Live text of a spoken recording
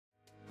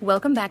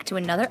Welcome back to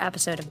another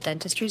episode of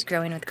Dentistry's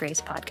Growing with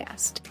Grace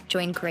podcast.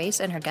 Join Grace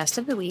and her guest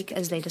of the week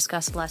as they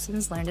discuss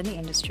lessons learned in the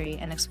industry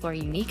and explore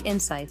unique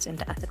insights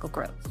into ethical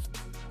growth.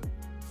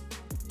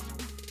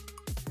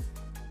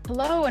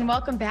 Hello, and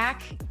welcome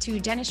back to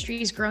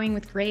Dentistry's Growing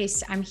with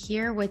Grace. I'm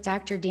here with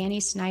Dr. Danny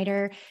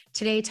Snyder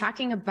today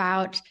talking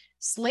about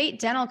Slate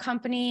Dental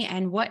Company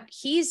and what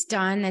he's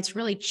done that's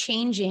really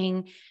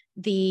changing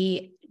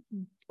the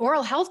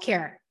oral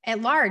healthcare at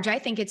large. I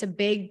think it's a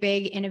big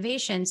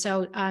innovation.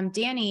 So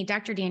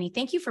Dr. Danny,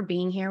 thank you for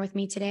being here with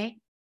me today.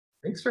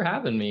 Thanks for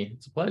having me.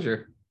 It's a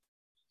pleasure.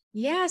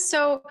 Yeah.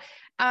 So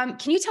can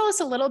you tell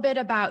us a little bit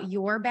about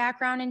your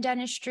background in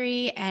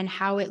dentistry and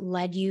how it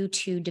led you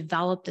to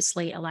develop the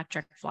Slate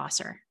electric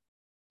flosser?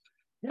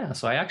 Yeah,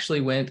 so I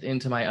actually went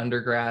into my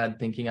undergrad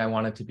thinking I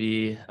wanted to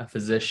be a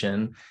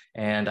physician,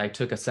 and I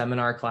took a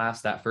seminar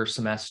class that first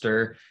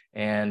semester,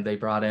 and they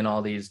brought in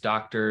all these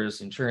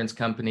doctors, insurance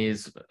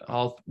companies,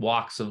 all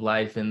walks of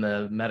life in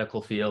the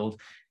medical field,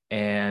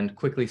 and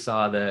quickly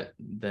saw that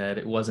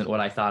it wasn't what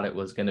I thought it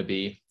was going to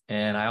be.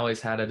 And I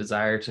always had a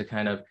desire to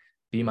kind of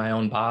be my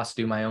own boss,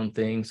 do my own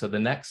thing. So the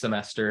next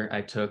semester, I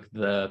took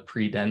the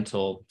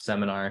pre-dental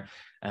seminar,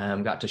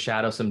 got to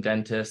shadow some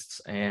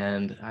dentists,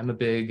 and I'm a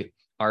big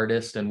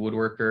artist and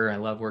woodworker. I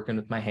love working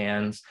with my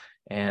hands,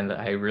 and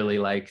I really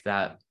like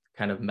that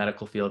kind of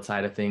medical field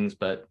side of things,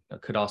 but I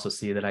could also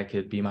see that I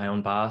could be my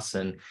own boss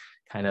and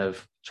kind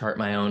of chart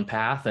my own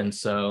path. And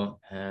so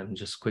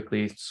just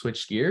quickly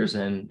switched gears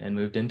and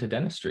moved into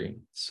dentistry.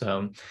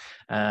 So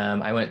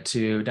I went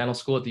to dental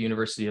school at the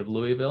University of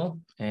Louisville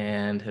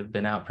and have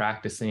been out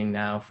practicing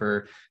now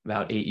for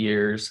about 8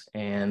 years.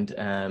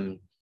 And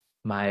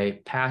my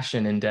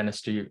passion in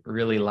dentistry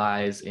really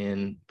lies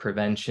in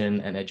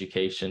prevention and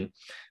education.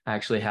 I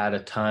actually had a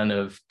ton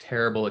of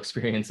terrible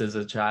experiences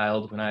as a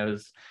child when I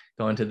was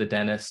going to the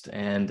dentist.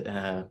 And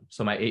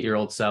so my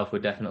 8-year-old self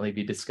would definitely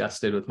be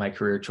disgusted with my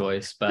career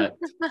choice. But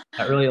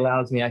that really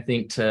allows me, I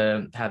think,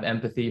 to have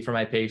empathy for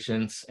my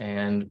patients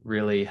and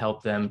really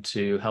help them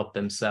to help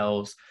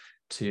themselves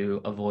to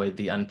avoid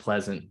the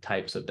unpleasant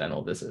types of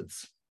dental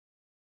visits.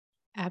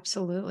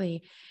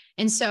 Absolutely.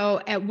 And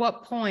so at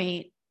what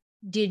point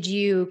did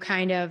you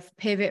kind of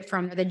pivot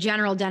from the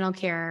general dental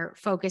care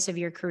focus of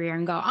your career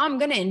and go, I'm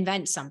going to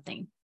invent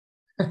something?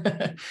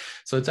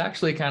 So it's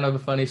actually kind of a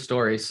funny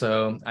story.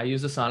 So I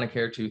use a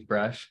Sonicare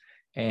toothbrush,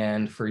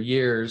 and for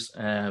years,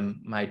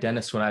 my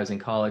dentist when I was in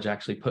college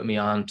actually put me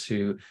on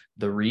to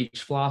the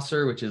Reach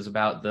flosser, which is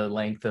about the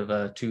length of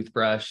a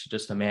toothbrush,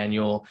 just a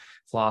manual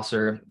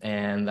flosser.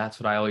 And that's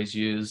what I always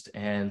used.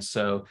 And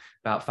so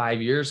about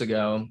 5 years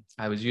ago,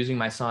 I was using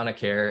my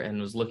Sonicare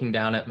and was looking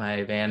down at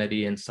my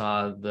vanity and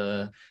saw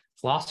the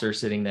flosser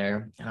sitting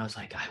there. And I was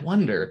like, I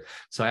wonder.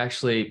 So I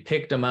actually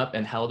picked them up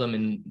and held them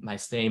in my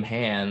same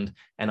hand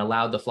and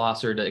allowed the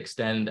flosser to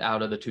extend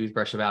out of the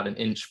toothbrush about an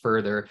inch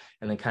further,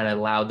 and then kind of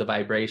allowed the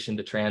vibration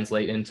to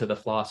translate into the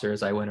flosser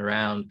as I went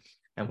around.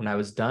 And when I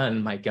was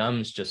done, my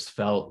gums just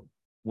felt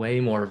way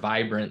more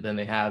vibrant than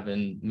they have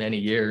in many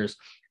years.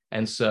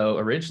 And so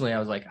originally I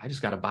was like, I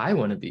just got to buy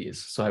one of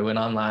these. So I went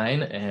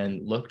online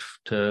and looked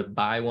to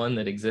buy one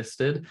that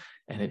existed,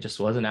 and it just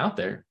wasn't out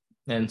there.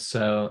 And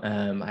so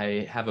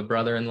I have a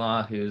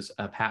brother-in-law who's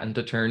a patent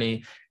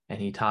attorney, and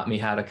he taught me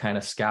how to kind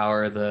of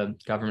scour the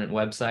government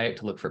website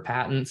to look for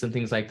patents and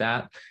things like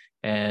that.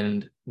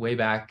 And way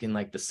back in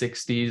like the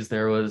 60s,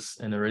 there was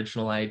an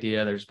original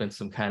idea. There's been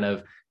some kind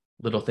of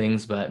little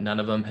things, but none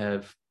of them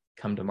have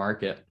come to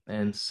market.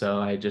 And so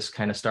I just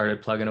kind of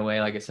started plugging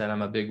away. Like I said,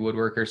 I'm a big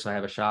woodworker, so I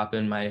have a shop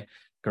in my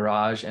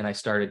garage, and I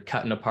started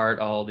cutting apart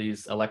all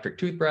these electric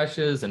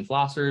toothbrushes and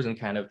flossers and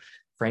kind of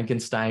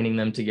Frankensteining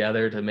them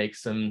together to make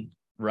some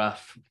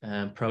rough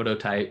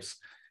prototypes.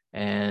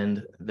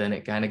 And then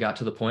it kind of got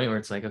to the point where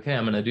it's like, okay,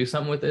 I'm going to do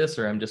something with this,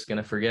 or I'm just going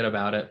to forget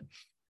about it.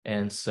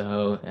 And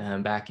so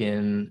back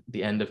in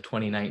the end of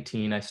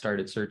 2019, I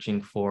started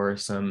searching for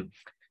some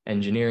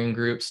engineering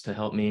groups to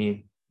help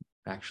me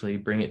actually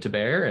bring it to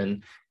bear.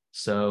 And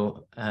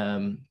so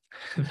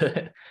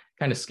the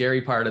kind of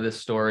scary part of this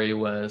story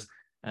was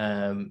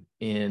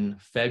in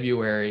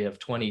February of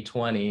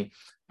 2020,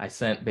 I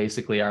sent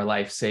basically our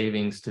life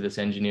savings to this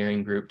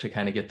engineering group to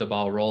kind of get the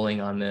ball rolling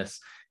on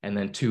this. And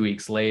then 2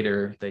 weeks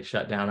later, they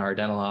shut down our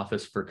dental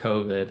office for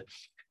COVID.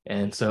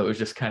 And so it was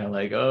just kind of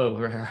like, oh,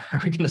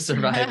 are we going to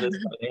survive this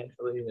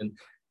financially?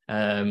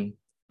 And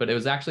but it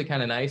was actually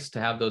kind of nice to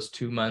have those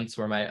 2 months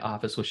where my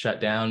office was shut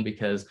down,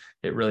 because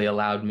it really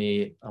allowed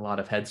me a lot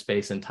of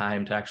headspace and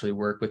time to actually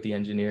work with the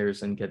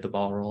engineers and get the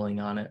ball rolling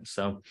on it.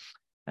 So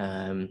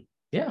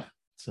yeah,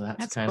 so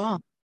that's kind cool.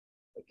 of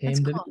what came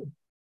to be.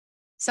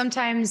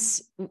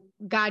 Sometimes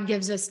God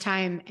gives us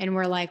time and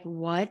we're like,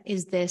 what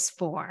is this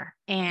for?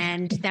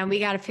 And then we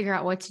got to figure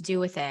out what to do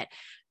with it.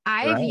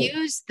 I've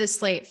used the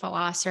Slate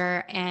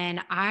flosser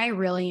and I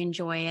really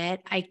enjoy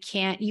it.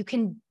 You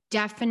can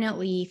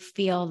definitely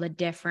feel the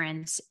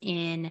difference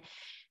in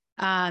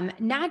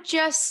not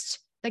just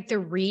like the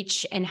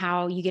reach and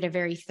how you get a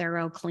very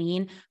thorough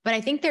clean, but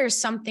I think there's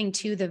something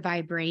to the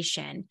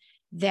vibration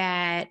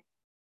that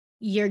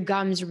your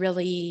gums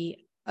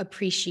really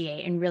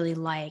appreciate and really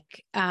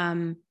like.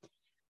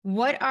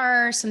 What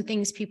are some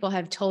things people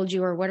have told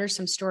you, or what are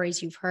some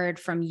stories you've heard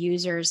from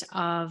users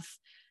of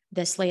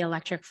the Slate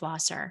electric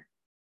flosser?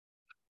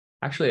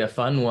 Actually, a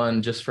fun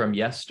one just from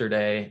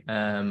yesterday.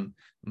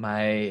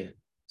 My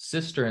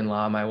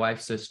sister-in-law, my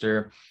wife's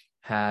sister,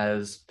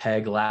 has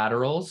peg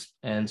laterals.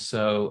 And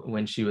so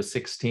when she was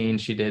 16,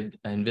 she did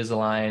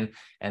Invisalign,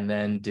 and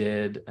then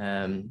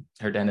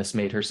her dentist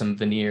made her some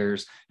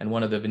veneers, and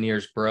one of the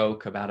veneers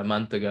broke about a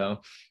month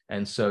ago.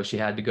 And so she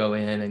had to go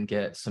in and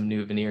get some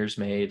new veneers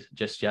made.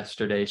 Just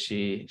yesterday,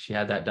 she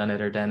had that done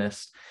at her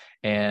dentist.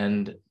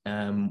 And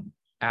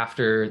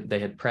after they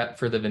had prepped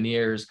for the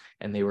veneers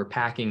and they were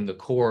packing the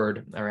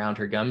cord around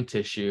her gum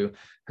tissue,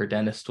 her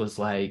dentist was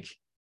like,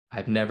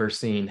 "I've never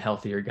seen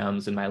healthier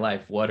gums in my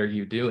life. What are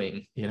you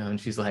doing?"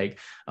 And she's like,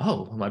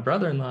 "Oh, my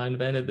brother-in-law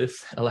invented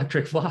this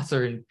electric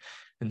flosser."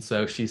 And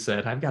so she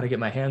said, "I've got to get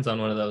my hands on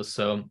one of those."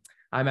 So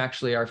I'm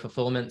actually our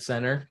fulfillment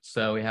center.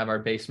 So we have our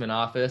basement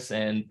office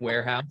and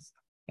warehouse.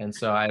 And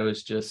so I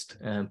was just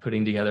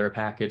putting together a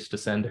package to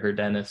send to her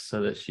dentist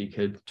so that she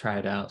could try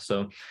it out.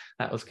 So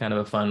that was kind of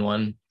a fun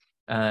one.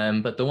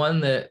 But the one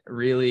that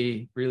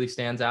really, really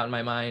stands out in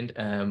my mind,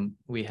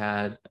 we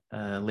had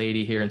a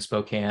lady here in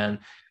Spokane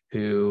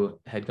who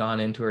had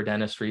gone into her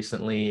dentist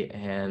recently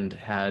and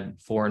had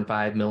 4 and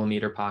 5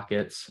 millimeter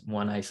pockets,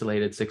 one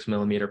isolated 6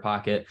 millimeter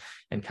pocket,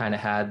 and kind of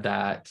had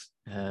that,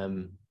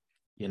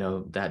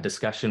 that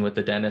discussion with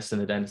the dentist.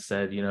 And the dentist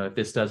said, if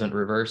this doesn't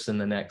reverse in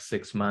the next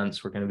 6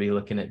 months, we're going to be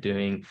looking at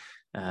doing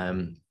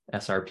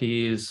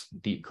SRPs,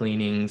 deep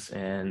cleanings,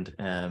 and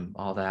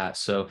all that.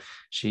 So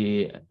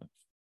she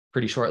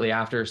pretty shortly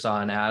after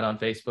saw an ad on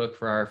Facebook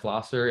for our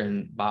flosser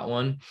and bought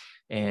one.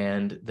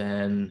 And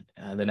then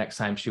the next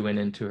time she went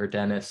into her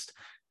dentist,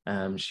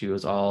 she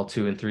was all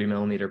 2 and 3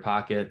 millimeter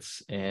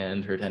pockets.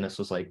 And her dentist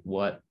was like,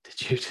 "What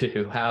did you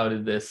do? How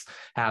did this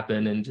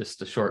happen in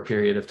just a short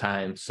period of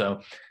time?"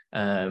 So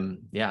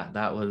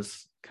that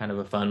was kind of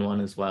a fun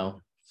one as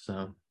well.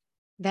 So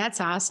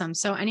that's awesome.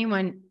 So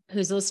anyone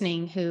who's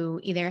listening who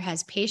either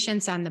has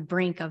patients on the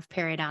brink of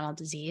periodontal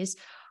disease,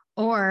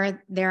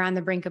 or they're on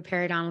the brink of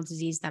periodontal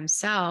disease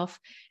themselves,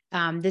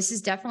 this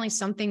is definitely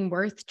something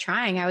worth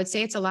trying. I would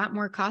say it's a lot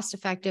more cost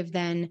effective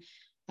than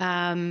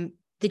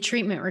the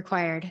treatment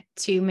required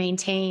to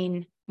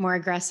maintain more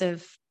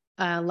aggressive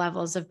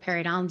levels of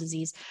periodontal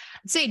disease.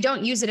 I'd say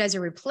don't use it as a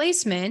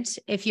replacement.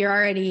 If you're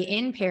already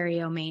in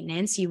perio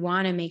maintenance, you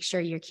want to make sure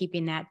you're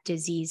keeping that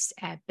disease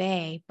at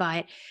bay,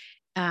 but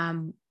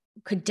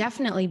could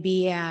definitely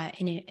be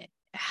a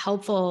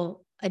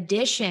helpful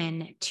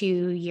addition to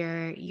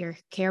your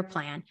care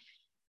plan.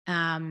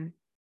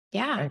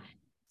 Right.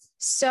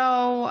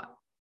 So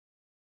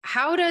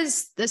how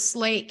does the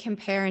Slate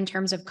compare in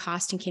terms of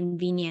cost and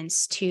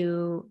convenience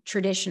to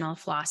traditional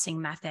flossing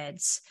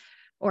methods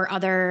or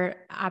other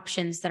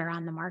options that are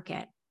on the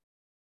market?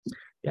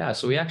 Yeah,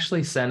 so we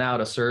actually sent out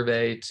a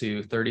survey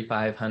to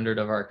 3,500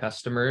 of our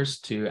customers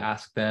to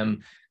ask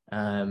them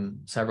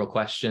several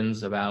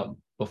questions about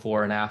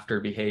before and after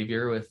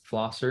behavior with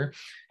flosser.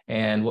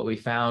 And what we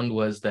found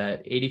was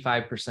that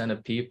 85%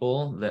 of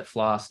people that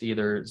flossed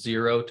either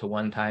 0 to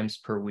 1 times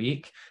per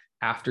week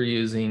after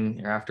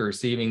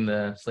receiving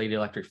the Slate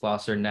electric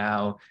flosser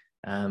now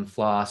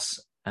floss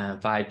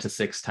 5 to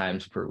 6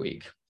 times per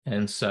week.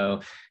 And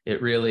so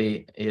it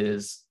really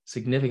is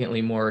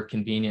significantly more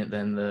convenient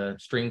than the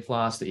string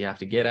floss that you have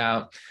to get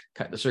out,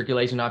 cut the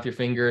circulation off your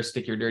fingers,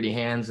 stick your dirty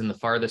hands in the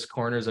farthest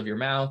corners of your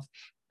mouth.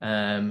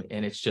 And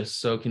it's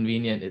just so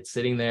convenient. It's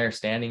sitting there,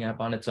 standing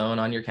up on its own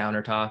on your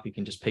countertop. You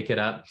can just pick it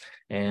up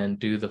and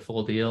do the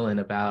full deal in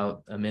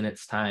about a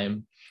minute's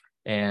time.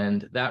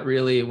 And that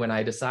really, when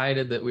I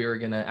decided that we were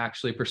going to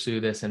actually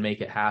pursue this and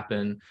make it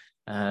happen,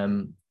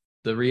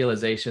 the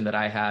realization that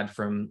I had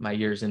from my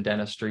years in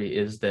dentistry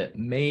is that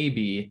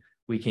maybe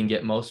we can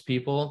get most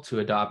people to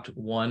adopt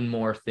one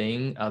more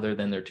thing other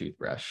than their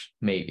toothbrush,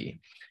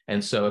 maybe.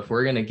 And so if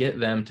we're going to get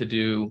them to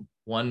do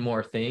one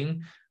more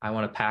thing, I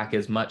want to pack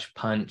as much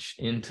punch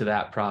into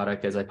that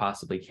product as I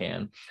possibly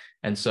can.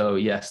 And so,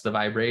 yes, the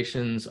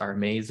vibrations are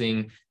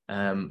amazing.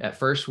 At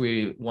first,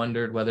 we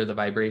wondered whether the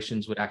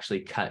vibrations would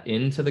actually cut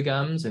into the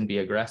gums and be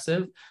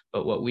aggressive.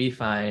 But what we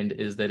find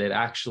is that it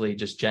actually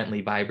just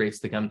gently vibrates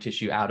the gum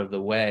tissue out of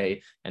the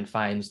way and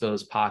finds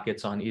those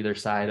pockets on either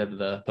side of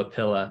the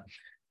papilla.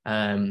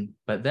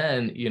 But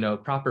then,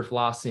 proper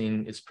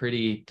flossing is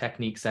pretty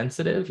technique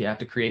sensitive. You have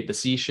to create the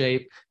C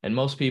shape. And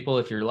most people,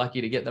 if you're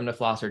lucky to get them to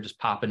floss, are just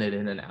popping it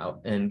in and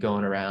out and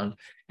going around.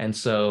 And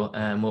so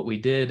what we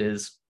did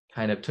is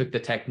kind of took the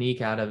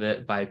technique out of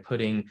it by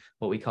putting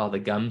what we call the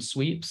gum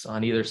sweeps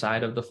on either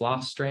side of the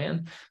floss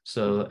strand.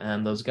 So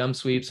those gum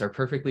sweeps are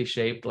perfectly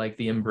shaped like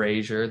the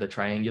embrasure, the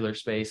triangular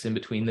space in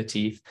between the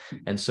teeth.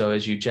 And so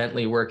as you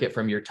gently work it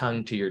from your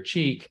tongue to your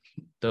cheek,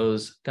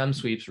 those gum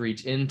sweeps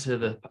reach into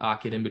the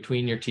pocket in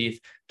between your teeth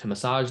to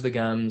massage the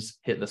gums,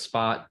 hit the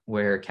spot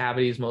where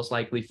cavities most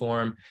likely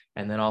form,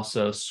 and then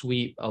also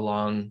sweep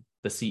along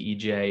the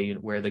CEJ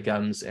where the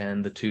gums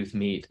and the tooth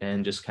meet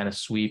and just kind of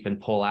sweep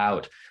and pull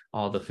out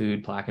all the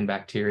food, plaque, and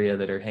bacteria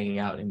that are hanging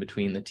out in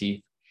between the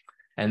teeth.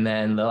 And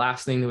then the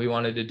last thing that we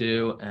wanted to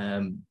do,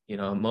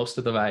 most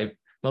of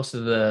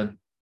the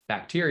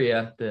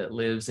bacteria that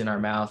lives in our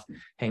mouth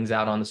hangs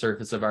out on the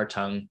surface of our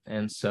tongue.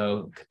 And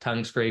so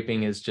tongue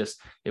scraping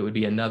it would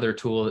be another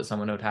tool that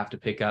someone would have to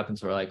pick up. And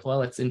so we're like, well,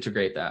 let's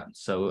integrate that.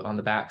 So on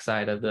the back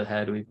side of the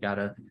head, we've got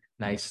a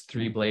nice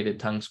 3-bladed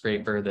tongue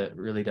scraper that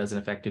really does an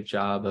effective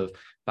job of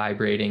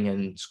vibrating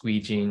and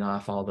squeegeeing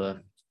off all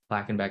the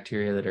plaque and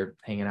bacteria that are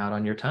hanging out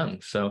on your tongue.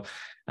 So,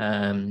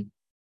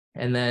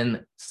 and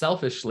then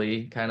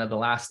selfishly, kind of the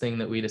last thing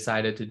that we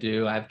decided to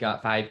do, I've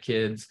got 5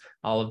 kids.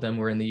 All of them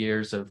were in the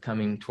years of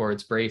coming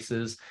towards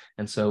braces.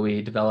 And so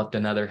we developed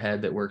another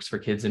head that works for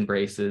kids in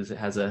braces. It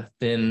has a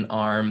thin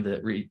arm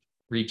that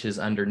reaches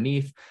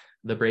underneath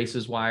the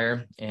braces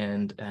wire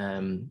and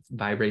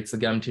vibrates the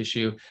gum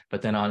tissue.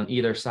 But then on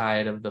either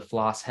side of the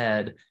floss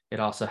head,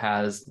 it also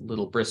has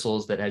little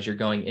bristles that as you're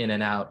going in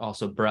and out,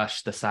 also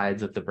brush the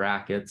sides of the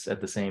brackets at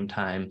the same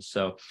time.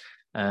 So,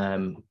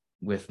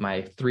 with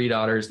my 3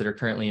 daughters that are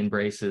currently in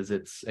braces,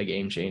 it's a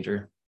game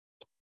changer.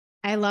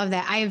 I love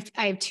that. I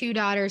have 2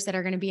 daughters that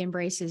are going to be in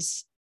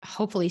braces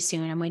hopefully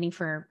soon. I'm waiting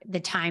for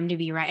the time to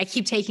be right. I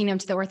keep taking them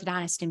to the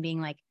orthodontist and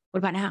being like, what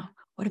about now?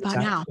 What about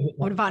now?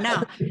 What about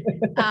now?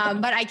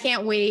 But I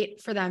can't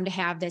wait for them to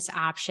have this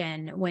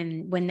option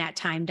when that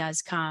time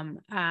does come.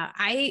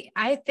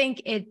 I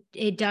think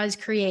it does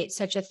create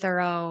such a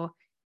thorough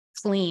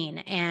clean,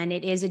 and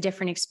it is a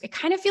different, it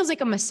kind of feels like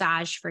a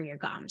massage for your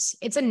gums.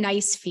 It's a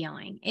nice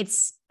feeling.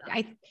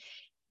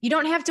 You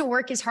don't have to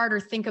work as hard or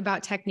think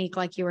about technique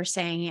like you were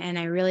saying. And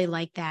I really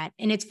like that.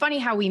 And it's funny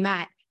how we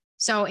met.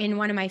 So in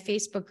one of my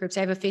Facebook groups, I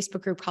have a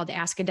Facebook group called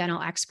Ask a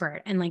Dental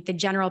Expert, and like the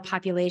general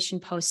population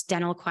posts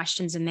dental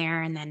questions in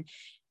there. And then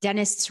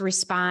dentists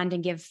respond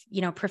and give,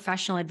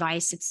 professional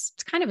advice. It's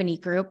kind of a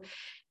neat group.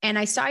 And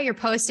I saw your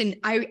post, and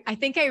I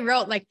think I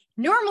wrote, like,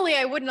 normally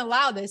I wouldn't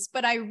allow this,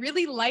 but I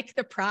really like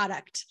the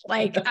product.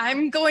 Like,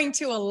 I'm going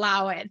to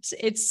allow it.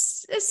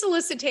 It's a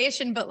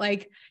solicitation, but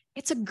like,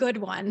 it's a good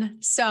one.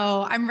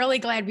 So I'm really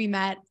glad we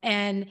met,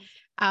 and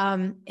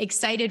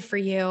excited for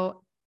you.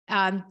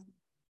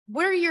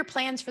 What are your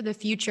plans for the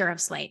future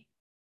of Slate?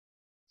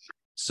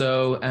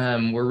 So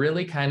we're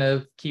really kind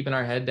of keeping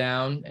our head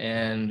down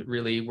and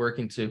really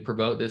working to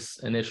promote this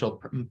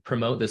initial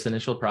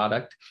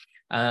product.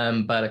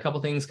 But a couple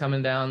things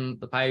coming down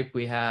the pipe.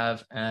 We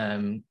have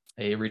a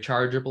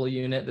rechargeable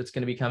unit that's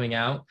going to be coming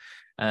out.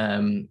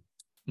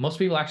 Most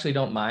people actually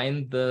don't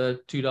mind the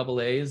 2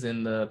 AA's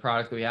in the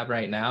product that we have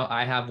right now.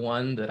 I have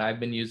one that I've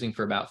been using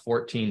for about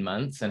 14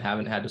 months and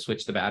haven't had to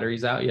switch the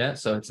batteries out yet.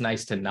 So it's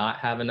nice to not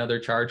have another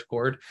charge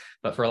cord,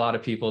 but for a lot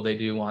of people, they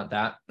do want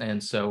that.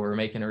 And so we're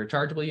making a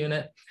rechargeable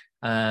unit.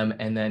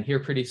 And then here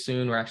pretty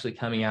soon, we're actually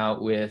coming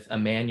out with a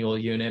manual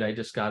unit. I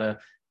just got a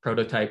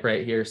prototype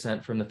right here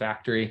sent from the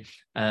factory.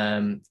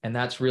 And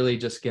that's really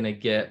just going to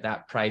get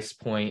that price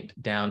point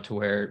down to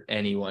where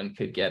anyone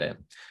could get it.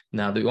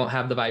 Now, they won't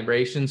have the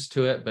vibrations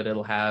to it, but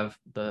it'll have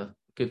the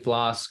good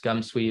floss,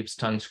 gum sweeps,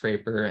 tongue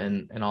scraper,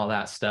 and all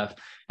that stuff.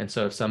 And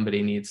so if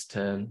somebody needs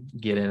to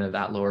get in at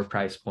that lower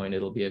price point,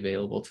 it'll be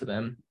available to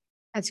them.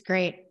 That's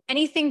great.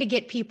 Anything to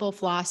get people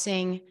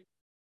flossing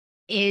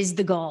is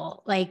the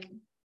goal. Like,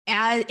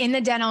 as in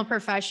the dental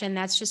profession,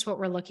 that's just what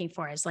we're looking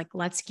for, is like,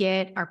 let's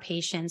get our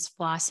patients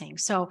flossing.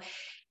 So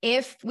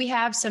if we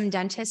have some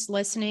dentists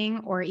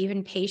listening, or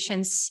even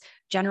patients,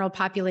 general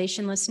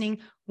population listening,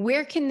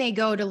 where can they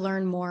go to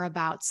learn more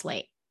about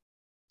Slate?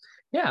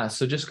 Yeah,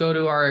 so just go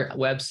to our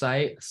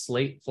website,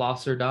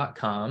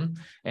 slateflosser.com,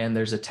 and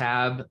there's a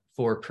tab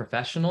for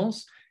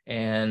professionals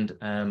and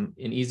an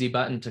easy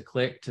button to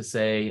click to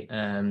say,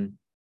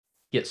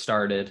 get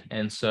started.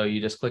 And so you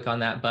just click on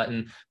that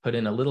button, put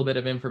in a little bit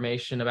of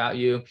information about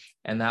you,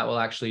 and that will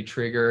actually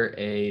trigger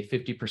a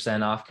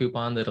 50% off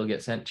coupon that'll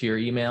get sent to your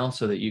email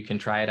so that you can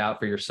try it out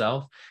for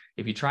yourself.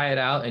 If you try it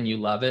out and you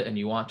love it and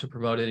you want to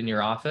promote it in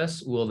your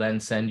office, we'll then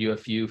send you a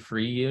few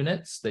free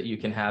units that you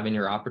can have in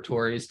your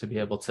operatories to be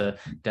able to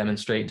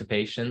demonstrate to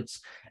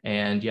patients.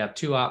 And you have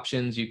 2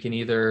 options. You can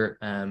either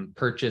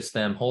purchase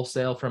them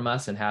wholesale from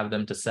us and have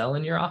them to sell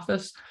in your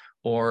office,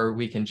 or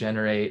we can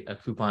generate a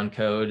coupon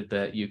code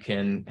that you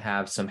can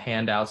have some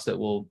handouts that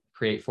we'll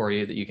create for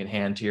you that you can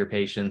hand to your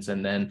patients,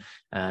 and then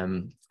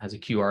has a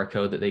QR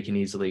code that they can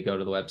easily go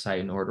to the website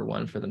and order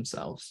one for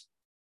themselves.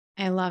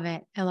 I love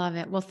it. I love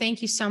it. Well,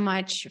 thank you so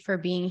much for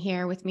being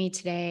here with me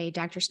today,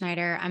 Dr.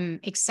 Snyder.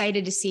 I'm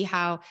excited to see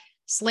how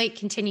Slate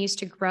continues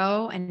to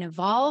grow and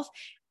evolve.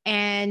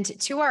 And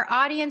to our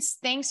audience,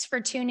 thanks for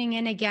tuning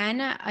in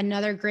again.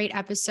 Another great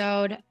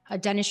episode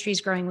of Dentistry is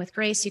Growing with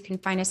Grace. You can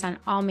find us on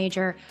all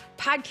major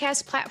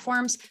podcast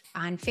platforms,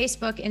 on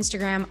Facebook,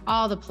 Instagram,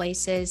 all the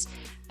places.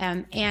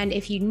 And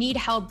if you need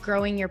help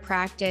growing your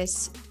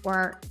practice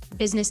or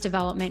business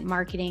development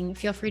marketing,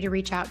 feel free to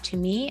reach out to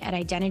me at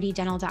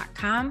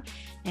identitydental.com.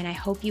 And I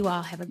hope you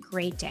all have a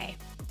great day.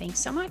 Thanks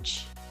so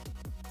much.